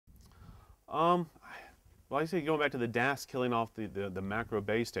Um, well, I say going back to the DAS killing off the macro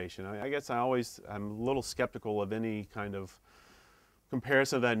base station, I guess I'm a little skeptical of any kind of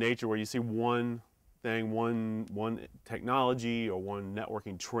comparison of that nature where you see one thing, one technology or one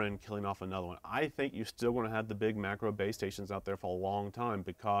networking trend killing off another one. I think you're still going to have the big macro base stations out there for a long time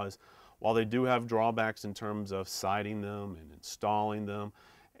because while they do have drawbacks in terms of siting them and installing them,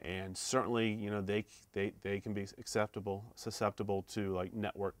 and certainly they can be susceptible to like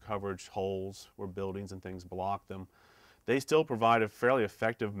network coverage holes where buildings and things block them, they still provide a fairly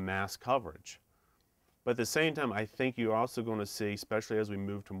effective mass coverage. But at the same time, I think you're also going to see, especially as we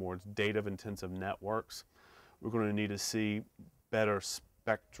move towards data-intensive networks, we're going to need to see better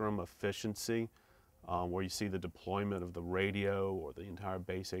spectrum efficiency, where you see the deployment of the radio or the entire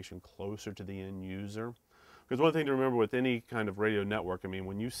base station closer to the end user. Because one thing to remember with any kind of radio network, I mean,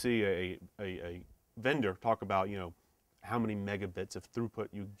 when you see a vendor talk about, how many megabits of throughput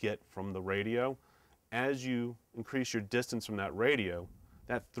you get from the radio, as you increase your distance from that radio,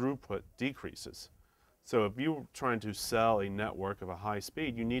 that throughput decreases. So if you're trying to sell a network of a high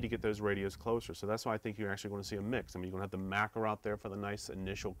speed, you need to get those radios closer. So that's why I think you're actually going to see a mix. I mean, you're going to have the macro out there for the nice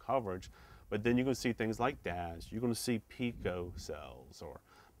initial coverage, but then you're going to see things like DAS. You're going to see Pico cells or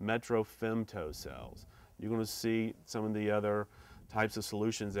Metro Femto cells. You're going to see some of the other types of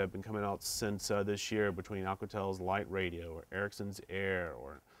solutions that have been coming out since this year between Alcatel's Light Radio or Ericsson's Air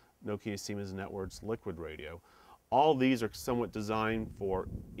or Nokia Siemens Networks Liquid Radio. All these are somewhat designed for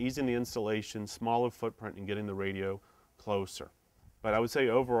easing the installation, smaller footprint, and getting the radio closer. But I would say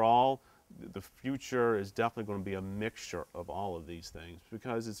overall, the future is definitely going to be a mixture of all of these things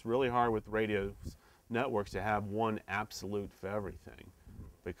because it's really hard with radio networks to have one absolute for everything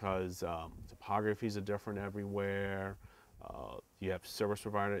because topographies are different everywhere. You have service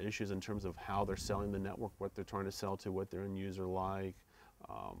provider issues in terms of how they're selling the network, what they're trying to sell to, what their end user like.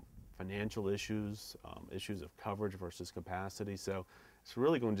 Financial issues, issues of coverage versus capacity. So it's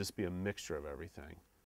really going to just be a mixture of everything.